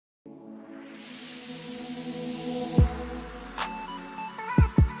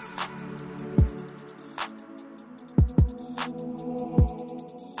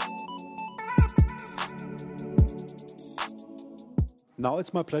Now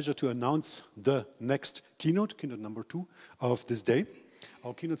it's my pleasure to announce the next keynote number 2 of this day.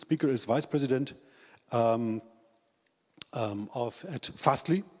 Our keynote speaker is Vice President at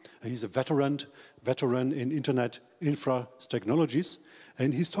Fastly. He's a veteran in Internet infra technologies,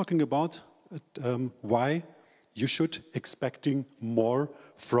 and he's talking about why you should expecting more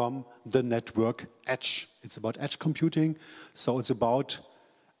from the network edge. It's about edge computing, so it's about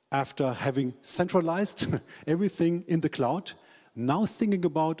after having centralized everything in the cloud, now thinking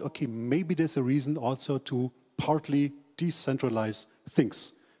about, okay, maybe there's a reason also to partly decentralize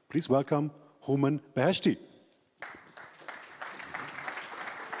things. Please welcome Hooman Beheshti.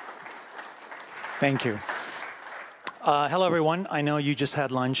 Thank you. Hello, everyone. I know you just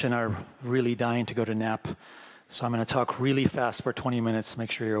had lunch and are really dying to go to nap, so I'm going to talk really fast for 20 minutes to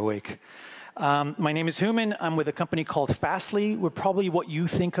make sure you're awake. My name is Hooman. I'm with a company called Fastly. We're probably what you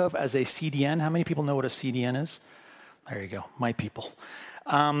think of as a CDN. How many people know what a CDN is? There you go, my people.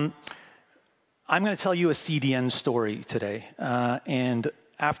 I'm going to tell you a CDN story today. And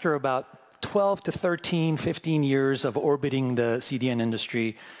after about 12 to 13, 15 years of orbiting the CDN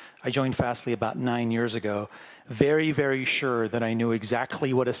industry, I joined Fastly about 9 years ago, very, very sure that I knew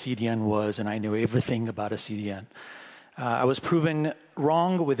exactly what a CDN was and I knew everything about a CDN. I was proven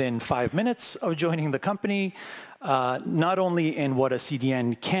wrong within 5 minutes of joining the company, not only in what a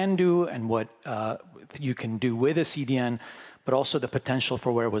CDN can do and what you can do with a CDN, but also the potential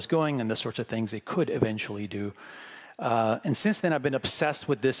for where it was going and the sorts of things it could eventually do. And since then, I've been obsessed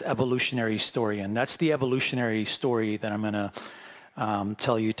with this evolutionary story, and that's the evolutionary story that I'm going to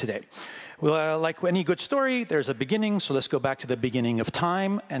tell you today. Well, like any good story, there's a beginning, so let's go back to the beginning of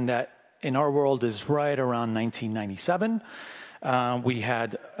time, and that in our world is right around 1997. We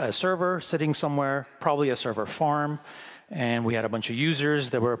had a server sitting somewhere, probably a server farm, and we had a bunch of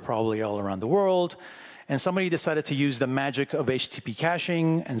users that were probably all around the world, and somebody decided to use the magic of HTTP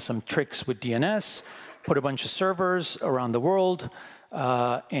caching and some tricks with DNS, put a bunch of servers around the world,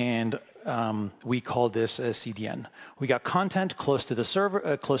 and we called this a CDN. We got content close to the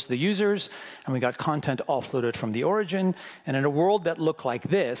server, close to the users, and we got content offloaded from the origin. And in a world that looked like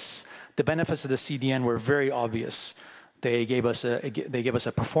this, the benefits of the CDN were very obvious. They gave us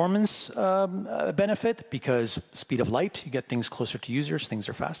a performance benefit because speed of light, you get things closer to users, things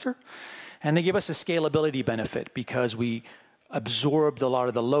are faster. And they gave us a scalability benefit because we absorbed a lot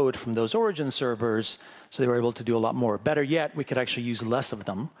of the load from those origin servers, so they were able to do a lot more. Better yet, we could actually use less of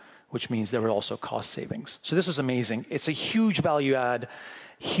them, which means there were also cost savings. So this was amazing. It's a huge value add,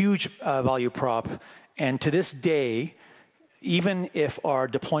 huge value prop, and to this day, even if our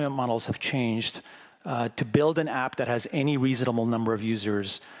deployment models have changed, to build an app that has any reasonable number of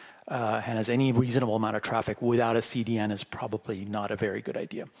users and has any reasonable amount of traffic without a CDN is probably not a very good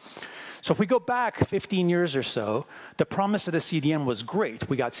idea. So if we go back 15 years or so, the promise of the CDN was great.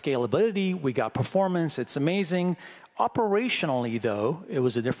 We got scalability, we got performance, it's amazing. Operationally, though, it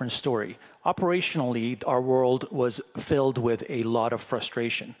was a different story. Operationally, our world was filled with a lot of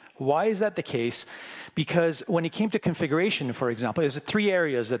frustration. Why is that the case? Because when it came to configuration, for example, there's 3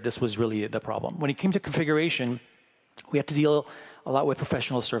 areas that this was really the problem. When it came to configuration, we had to deal a lot with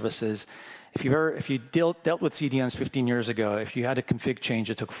professional services. If you dealt with CDNs 15 years ago, if you had a config change,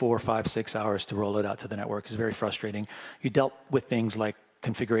 it took 4, 5, 6 hours to roll it out to the network. It's very frustrating. You dealt with things like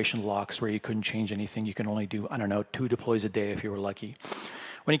configuration locks where you couldn't change anything. You can only do, I don't know, 2 deploys a day if you were lucky.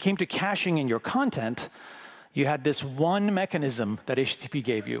 When it came to caching in your content, you had this one mechanism that HTTP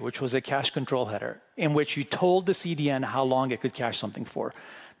gave you, which was a cache control header, in which you told the CDN how long it could cache something for.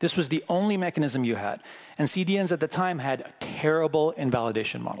 This was the only mechanism you had. And CDNs at the time had terrible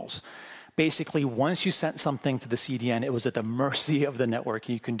invalidation models. Basically, once you sent something to the CDN, it was at the mercy of the network,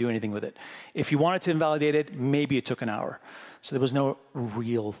 and you couldn't do anything with it. If you wanted to invalidate it, maybe it took an hour. So there was no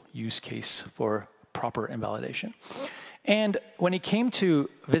real use case for proper invalidation. And when it came to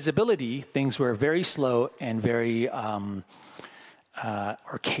visibility, things were very slow and very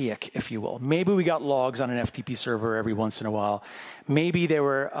archaic, if you will. Maybe we got logs on an FTP server every once in a while. Maybe they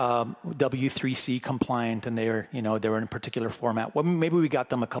were W3C compliant and they were in a particular format. Well, maybe we got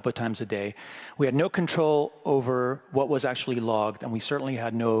them a couple of times a day. We had no control over what was actually logged, and we certainly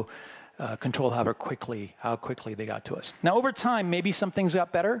had no control how quickly they got to us. Now, over time, maybe some things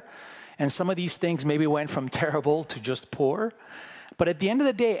got better, and some of these things maybe went from terrible to just poor. But at the end of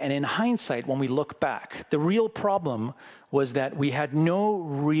the day, and in hindsight, when we look back, the real problem was that we had no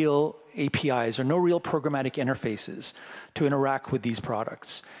real APIs or no real programmatic interfaces to interact with these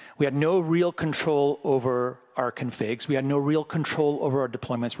products. We had no real control over our configs. We had no real control over our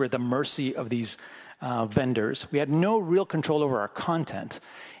deployments. We were at the mercy of these vendors. We had no real control over our content.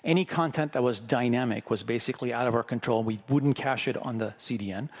 Any content that was dynamic was basically out of our control. We wouldn't cache it on the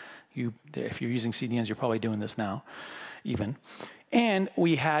CDN. If you're using CDNs, you're probably doing this now, even. And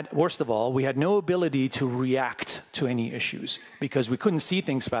we had, worst of all, we had no ability to react to any issues because we couldn't see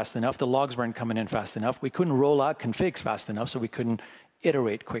things fast enough. The logs weren't coming in fast enough. We couldn't roll out configs fast enough, so we couldn't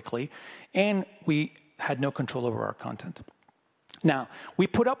iterate quickly. And we had no control over our content. Now, we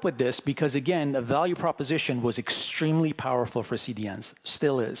put up with this because, again, the value proposition was extremely powerful for CDNs,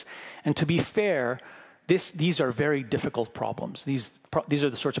 still is. And to be fair, these are very difficult problems. These are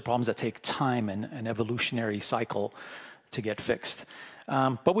the sorts of problems that take time and an evolutionary cycle to get fixed.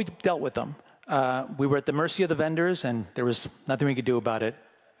 But we dealt with them. We were at the mercy of the vendors, and there was nothing we could do about it.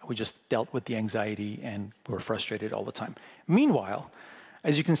 We just dealt with the anxiety, and we were frustrated all the time. Meanwhile,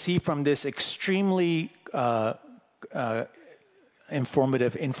 as you can see from this extremely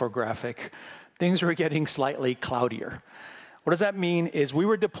informative infographic, things were getting slightly cloudier. What does that mean is we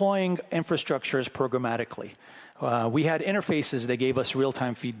were deploying infrastructures programmatically. We had interfaces that gave us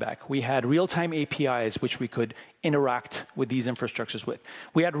real-time feedback. We had real-time APIs which we could interact with these infrastructures with.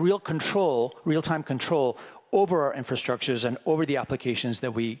 We had real-time control over our infrastructures and over the applications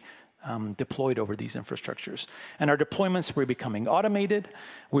that we deployed over these infrastructures. And our deployments were becoming automated.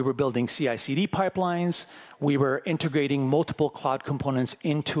 We were building CI/CD pipelines. We were integrating multiple cloud components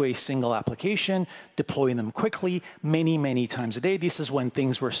into a single application, deploying them quickly, many, many times a day. This is when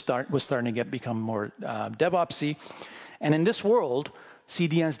things were starting to become more DevOpsy. And in this world,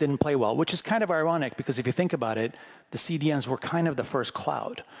 CDNs didn't play well, which is kind of ironic because if you think about it, the CDNs were kind of the first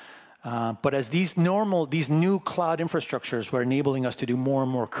cloud. But as these new cloud infrastructures were enabling us to do more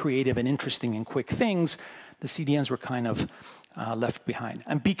and more creative and interesting and quick things, the CDNs were kind of left behind.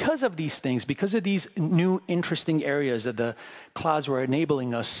 And because of these things, because of these new interesting areas that the clouds were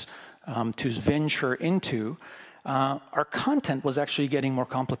enabling us to venture into, our content was actually getting more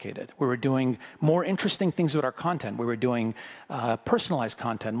complicated. We were doing more interesting things with our content. We were doing personalized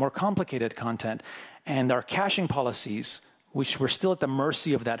content, more complicated content, and our caching policies, which were still at the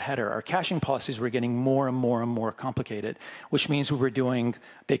mercy of that header. Our caching policies were getting more and more and more complicated, which means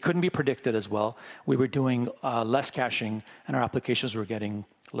they couldn't be predicted as well. We were doing less caching, and our applications were getting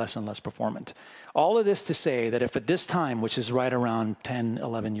less and less performant. All of this to say that if at this time, which is right around 10,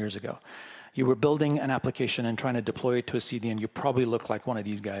 11 years ago, you were building an application and trying to deploy it to a CDN, you probably looked like one of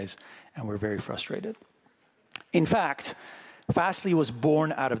these guys, and were very frustrated. In fact, Fastly was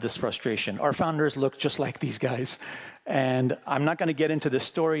born out of this frustration. Our founders looked just like these guys. And I'm not going to get into the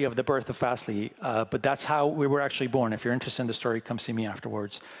story of the birth of Fastly, but that's how we were actually born. If you're interested in the story, come see me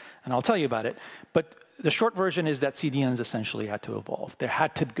afterwards, and I'll tell you about it. But the short version is that CDNs essentially had to evolve. There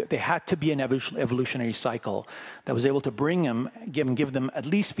had to be an evolutionary cycle that was able to bring them, give them at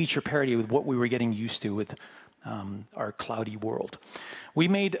least feature parity with what we were getting used to with our cloudy world. We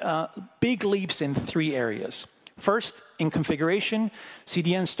made big leaps in 3 areas. First, in configuration,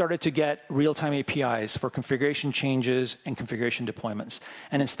 CDNs started to get real-time APIs for configuration changes and configuration deployments.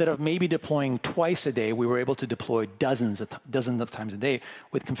 And instead of maybe deploying twice a day, we were able to deploy dozens of times a day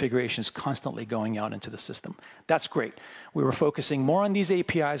with configurations constantly going out into the system. That's great. We were focusing more on these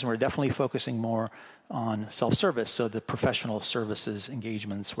APIs, and we're definitely focusing more on self-service. So the professional services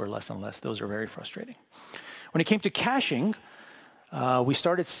engagements were less and less. Those are very frustrating. When it came to caching, we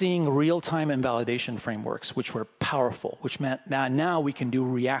started seeing real-time invalidation frameworks, which were powerful, which meant now we can do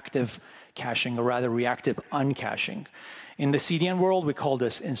reactive caching, or rather reactive uncaching. In the CDN world, we call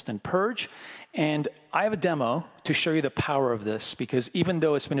this instant purge. And I have a demo to show you the power of this, because even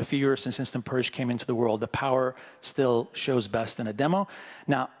though it's been a few years since instant purge came into the world, the power still shows best in a demo.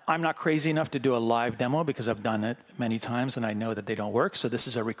 Now, I'm not crazy enough to do a live demo because I've done it many times and I know that they don't work. So this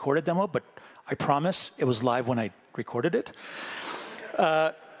is a recorded demo, but I promise it was live when I recorded it.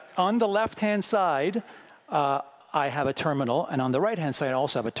 On the left-hand side, I have a terminal, and on the right-hand side, I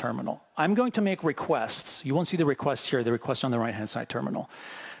also have a terminal. I'm going to make requests. You won't see the requests here, the request on the right-hand side terminal,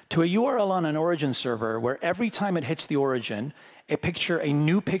 to a URL on an origin server where every time it hits the origin, a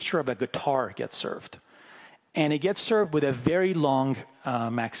new picture of a guitar gets served. And it gets served with a very long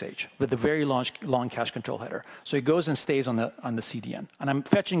max age, with a very long cache control header. So it goes and stays on the CDN, and I'm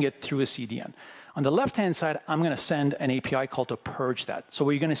fetching it through a CDN. On the left-hand side, I'm going to send an API call to purge that. So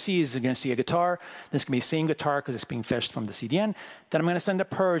what you're going to see is you're going to see a guitar. This can be the same guitar because it's being fetched from the CDN. Then I'm going to send a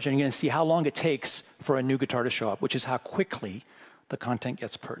purge, and you're going to see how long it takes for a new guitar to show up, which is how quickly the content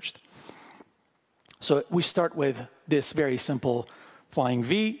gets purged. So we start with this very simple flying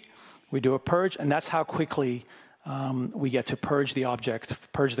V. We do a purge, and that's how quickly we get to purge the object,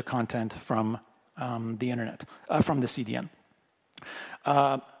 purge the content from the internet, from the CDN.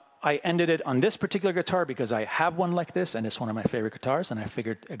 I ended it on this particular guitar because I have one like this, and it's one of my favorite guitars, and I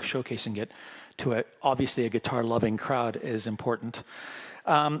figured showcasing it to obviously a guitar-loving crowd is important.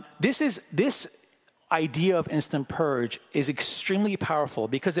 This idea of instant purge is extremely powerful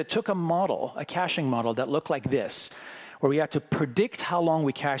because it took a model, a caching model that looked like this, where we had to predict how long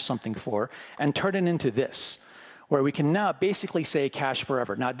we cache something for and turn it into this, where we can now basically say cache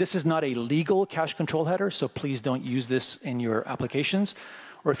forever. Now, this is not a legal cache control header, so please don't use this in your applications.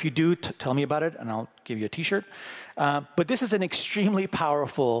 Or if you do, tell me about it, and I'll give you a T-shirt. But this is an extremely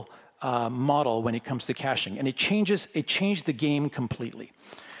powerful model when it comes to caching, and it changed the game completely.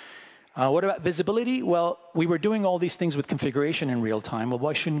 What about visibility? Well, we were doing all these things with configuration in real time. Well,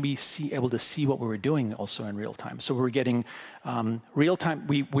 why shouldn't we be able to see what we were doing also in real time? So we were getting real-time.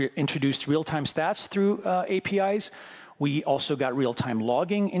 We introduced real-time stats through APIs. We also got real-time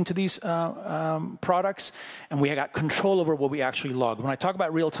logging into these products, and we got control over what we actually log. When I talk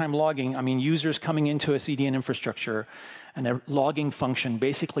about real-time logging, I mean users coming into a CDN infrastructure and a logging function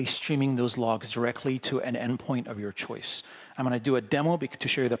basically streaming those logs directly to an endpoint of your choice. I'm going to do a demo to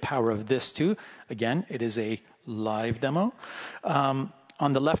show you the power of this too. Again, it is a live demo. On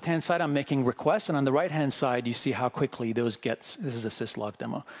the left-hand side, I'm making requests, and on the right-hand side, you see how quickly those this is a syslog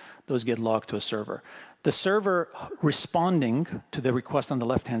demo, those get logged to a server. The server responding to the request on the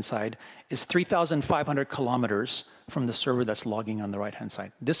left-hand side is 3,500 kilometers from the server that's logging on the right-hand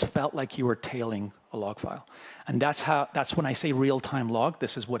side. This felt like you were tailing a log file. And that's when I say real-time log,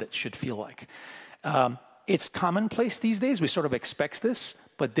 this is what it should feel like. It's commonplace these days. We sort of expect this,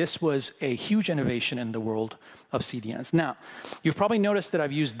 but this was a huge innovation in the world of CDNs. Now, you've probably noticed that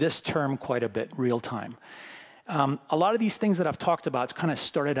I've used this term quite a bit, real-time. A lot of these things that I've talked about kind of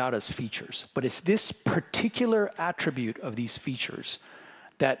started out as features, but it's this particular attribute of these features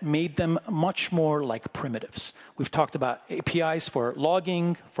that made them much more like primitives. We've talked about APIs for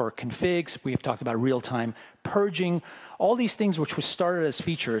logging, for configs. We've talked about real-time purging. All these things which were started as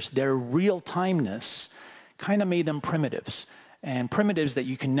features, their real-timeness kind of made them primitives, and primitives that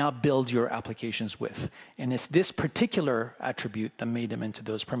you can now build your applications with. And it's this particular attribute that made them into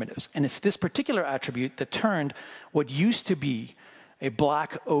those primitives. And it's this particular attribute that turned what used to be a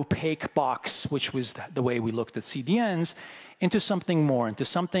black, opaque box, which was the way we looked at CDNs, into something more, into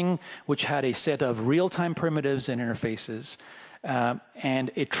something which had a set of real-time primitives and interfaces. And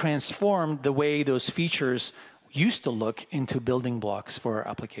it transformed the way those features used to look into building blocks for our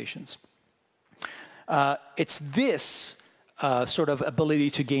applications. It's this sort of ability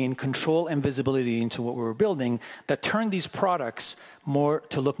to gain control and visibility into what we were building that turned these products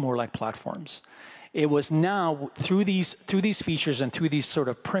to look more like platforms. It was now, through these features and through these sort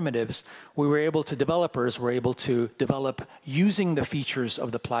of primitives, developers were able to develop using the features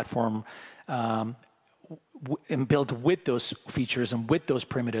of the platform and build with those features and with those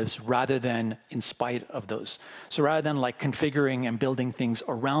primitives rather than in spite of those. So rather than like configuring and building things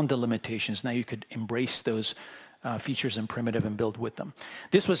around the limitations, now you could embrace those features and primitive and build with them.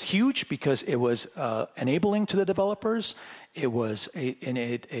 This was huge because it was enabling to the developers. It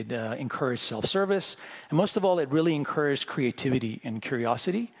encouraged self-service. And most of all, it really encouraged creativity and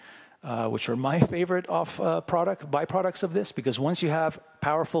curiosity, which are my favorite byproducts of this, because once you have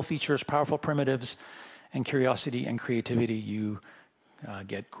powerful features, powerful primitives, and curiosity and creativity, you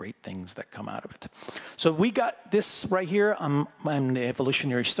get great things that come out of it. So we got this right here on the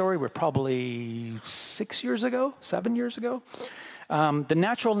evolutionary story. We're probably 7 years ago. The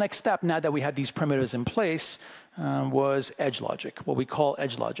natural next step, now that we had these primitives in place, was edge logic, what we call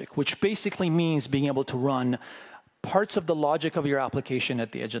edge logic, which basically means being able to run parts of the logic of your application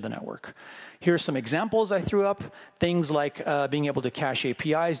at the edge of the network. Here are some examples I threw up. Things like being able to cache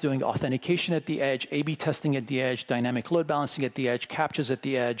APIs, doing authentication at the edge, A/B testing at the edge, dynamic load balancing at the edge, captures at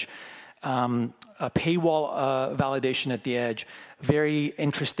the edge, a paywall validation at the edge, very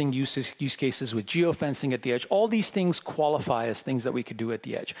interesting use cases with geofencing at the edge. All these things qualify as things that we could do at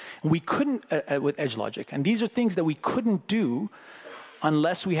the edge. And we couldn't with edge logic. And these are things that we couldn't do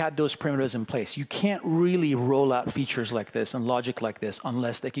unless we had those primitives in place. You can't really roll out features like this and logic like this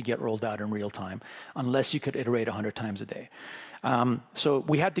unless they could get rolled out in real time, unless you could iterate 100 times a day. So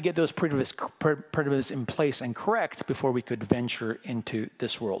we had to get those primitives in place and correct before we could venture into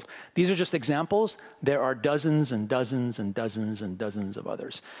this world. These are just examples. There are dozens and dozens and dozens and dozens of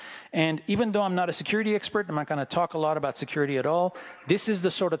others. And even though I'm not a security expert, I'm not going to talk a lot about security at all, this is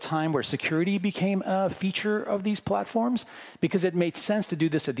the sort of time where security became a feature of these platforms, because it made sense to do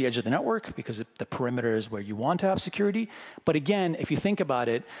this at the edge of the network, because the perimeter is where you want to have security. But again, if you think about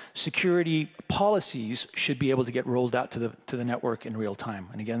it, security policies should be able to get rolled out to the network in real time.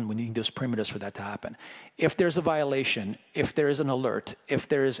 And again, we need those primitives for that to happen. If there's a violation, if there is an alert, if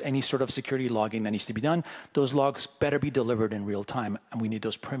there is any sort of security logging that needs to be done, those logs better be delivered in real time, and we need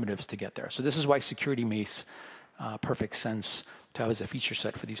those primitives to get there. So this is why security makes perfect sense to have as a feature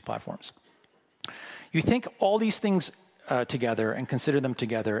set for these platforms. You think all these things together and consider them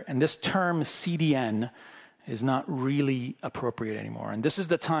together, and this term CDN is not really appropriate anymore. And this is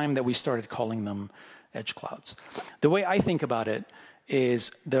the time that we started calling them edge clouds. The way I think about it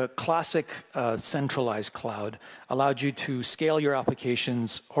is the classic centralized cloud allowed you to scale your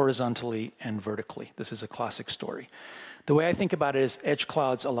applications horizontally and vertically. This is a classic story. The way I think about it is edge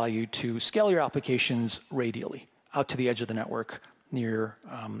clouds allow you to scale your applications radially out to the edge of the network near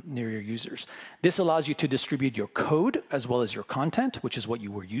your users. This allows you to distribute your code as well as your content, which is what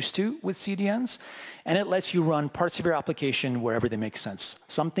you were used to with CDNs, and it lets you run parts of your application wherever they make sense.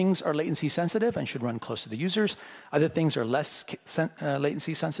 Some things are latency sensitive and should run close to the users. Other things are less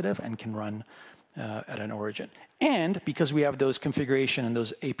latency sensitive and can run at an origin. And because we have those configuration and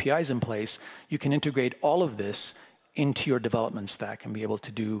those APIs in place, you can integrate all of this into your development stack and be able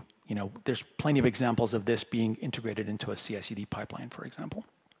to do, there's plenty of examples of this being integrated into a CI/CD pipeline, for example.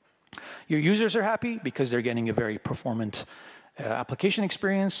 Your users are happy because they're getting a very performant application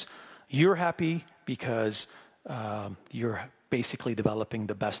experience. You're happy because you're basically developing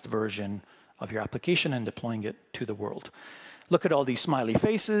the best version of your application and deploying it to the world. Look at all these smiley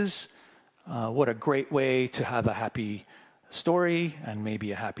faces. What a great way to have a happy story and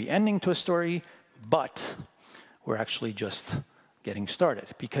maybe a happy ending to a story, but we're actually just getting started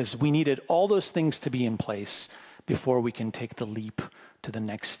because we needed all those things to be in place before we can take the leap to the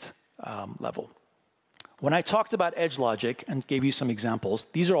next level. When I talked about edge logic and gave you some examples,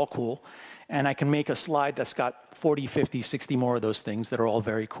 these are all cool, and I can make a slide that's got 40, 50, 60 more of those things that are all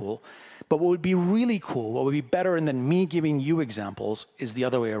very cool. But what would be really cool, what would be better than me giving you examples is the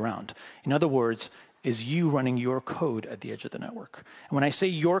other way around. In other words, is you running your code at the edge of the network. And when I say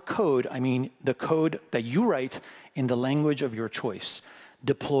your code, I mean the code that you write in the language of your choice,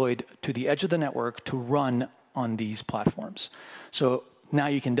 deployed to the edge of the network to run on these platforms. So now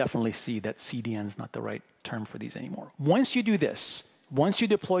you can definitely see that CDN is not the right term for these anymore. Once you do this, once you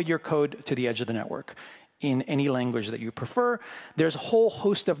deploy your code to the edge of the network in any language that you prefer, there's a whole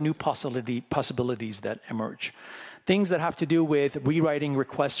host of new possibilities that emerge. Things that have to do with rewriting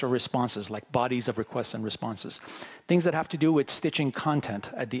requests or responses, like bodies of requests and responses. Things that have to do with stitching content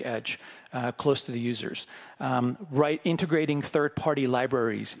at the edge, close to the users. Integrating third-party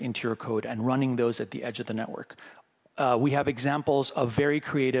libraries into your code and running those at the edge of the network. We have examples of very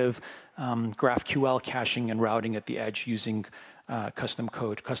creative GraphQL caching and routing at the edge using custom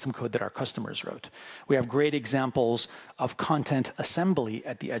code that our customers wrote. We have great examples of content assembly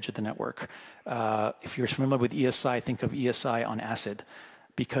at the edge of the network. If you're familiar with ESI, think of ESI on ACID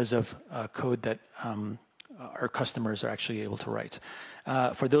because of code that our customers are actually able to write.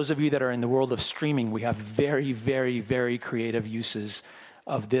 For those of you that are in the world of streaming, we have very, very, very creative uses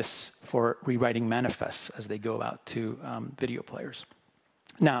of this for rewriting manifests as they go out to video players.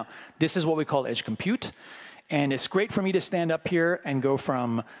 Now, this is what we call edge compute. And it's great for me to stand up here and go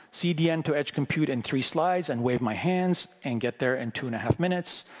from CDN to edge compute in 3 slides and wave my hands and get there in 2.5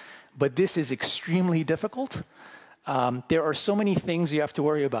 minutes. But this is extremely difficult. There are so many things you have to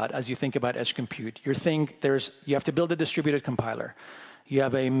worry about as you think about edge compute. You have to build a distributed compiler. You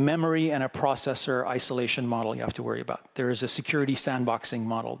have a memory and a processor isolation model you have to worry about. There is a security sandboxing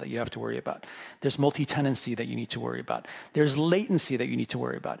model that you have to worry about. There's multi-tenancy that you need to worry about. There's latency that you need to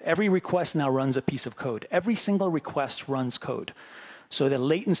worry about. Every request now runs a piece of code. Every single request runs code. So the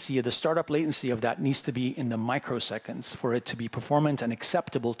latency, the startup latency of that needs to be in the microseconds for it to be performant and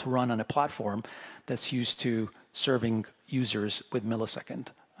acceptable to run on a platform that's used to serving users with millisecond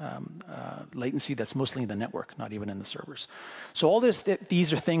latency that's mostly in the network, not even in the servers. So all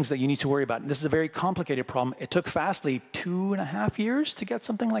these are things that you need to worry about. And this is a very complicated problem. It took Fastly 2.5 years to get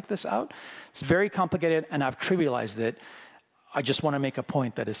something like this out. It's very complicated, and I've trivialized it. I just want to make a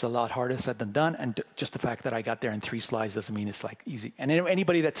point that it's a lot harder said than done, and just the fact that I got there in 3 slides doesn't mean it's like easy. And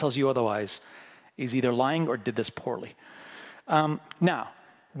anybody that tells you otherwise is either lying or did this poorly. Now,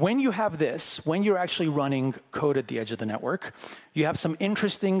 when you have this, when you're actually running code at the edge of the network, you have some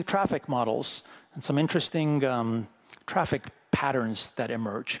interesting traffic models and some interesting traffic patterns that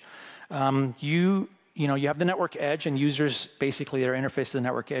emerge. You have the network edge, and users, basically their interface to the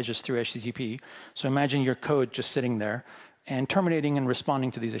network edge is through HTTP. So imagine your code just sitting there and terminating and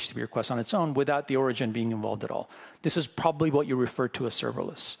responding to these HTTP requests on its own without the origin being involved at all. This is probably what you refer to as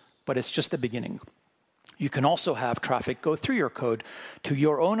serverless, but it's just the beginning. You can also have traffic go through your code to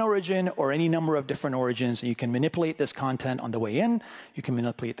your own origin or any number of different origins, and you can manipulate this content on the way in, you can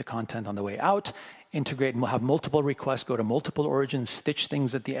manipulate the content on the way out, integrate and have multiple requests go to multiple origins, stitch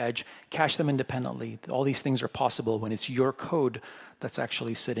things at the edge, cache them independently. All these things are possible when it's your code that's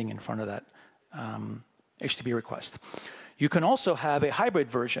actually sitting in front of that HTTP request. You can also have a hybrid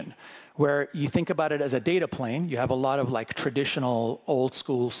version where you think about it as a data plane. You have a lot of like traditional old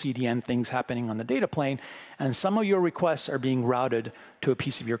school CDN things happening on the data plane, and some of your requests are being routed to a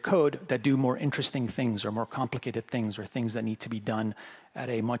piece of your code that do more interesting things or more complicated things or things that need to be done at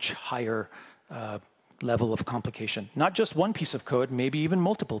a much higher level of complication. Not just one piece of code, maybe even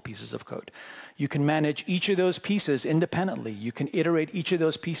multiple pieces of code. You can manage each of those pieces independently. You can iterate each of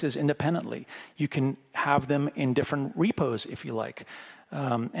those pieces independently. You can have them in different repos, if you like,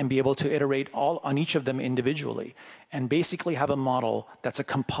 and be able to iterate on each of them individually, and basically have a model that's a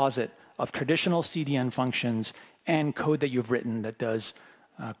composite of traditional CDN functions and code that you've written that does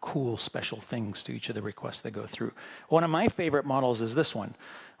cool, special things to each of the requests that go through. One of my favorite models is this one,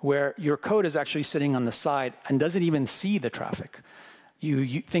 where your code is actually sitting on the side and doesn't even see the traffic.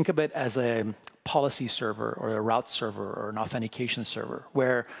 You think of it as a policy server or a route server or an authentication server,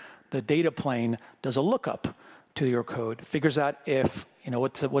 where the data plane does a lookup to your code, figures out if,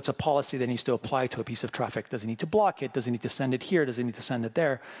 what's a policy that needs to apply to a piece of traffic. Does it need to block it? Does it need to send it here? Does it need to send it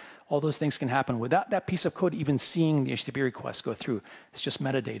there? All those things can happen without that piece of code even seeing the HTTP request go through. It's just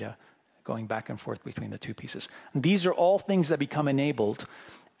metadata going back and forth between the two pieces. And these are all things that become enabled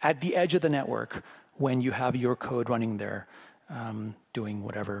at the edge of the network when you have your code running there, doing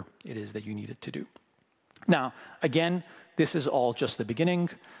whatever it is that you need it to do. Now, again, this is all just the beginning.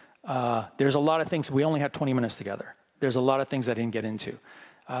 There's a lot of things. We only had 20 minutes together. There's a lot of things I didn't get into.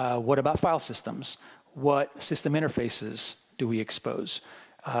 What about file systems? What system interfaces do we expose?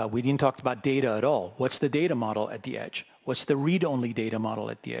 We didn't talk about data at all. What's the data model at the edge? What's the read-only data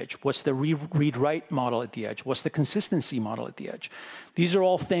model at the edge? What's the read-write model at the edge? What's the consistency model at the edge? These are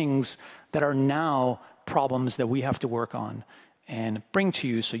all things that are now problems that we have to work on and bring to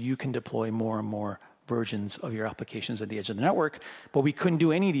you so you can deploy more and more versions of your applications at the edge of the network. But we couldn't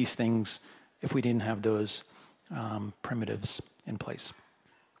do any of these things if we didn't have those primitives in place.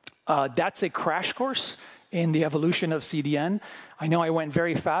 That's a crash course in the evolution of CDN. I know I went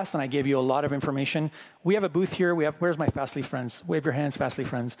very fast and I gave you a lot of information. We have a booth here. Where's my Fastly friends? Wave your hands, Fastly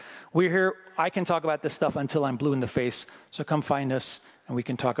friends. We're here. I can talk about this stuff until I'm blue in the face. So come find us and we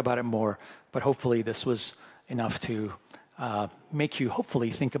can talk about it more. But hopefully this was enough to make you hopefully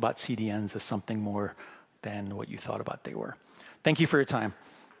think about CDNs as something more than what you thought about they were. Thank you for your time.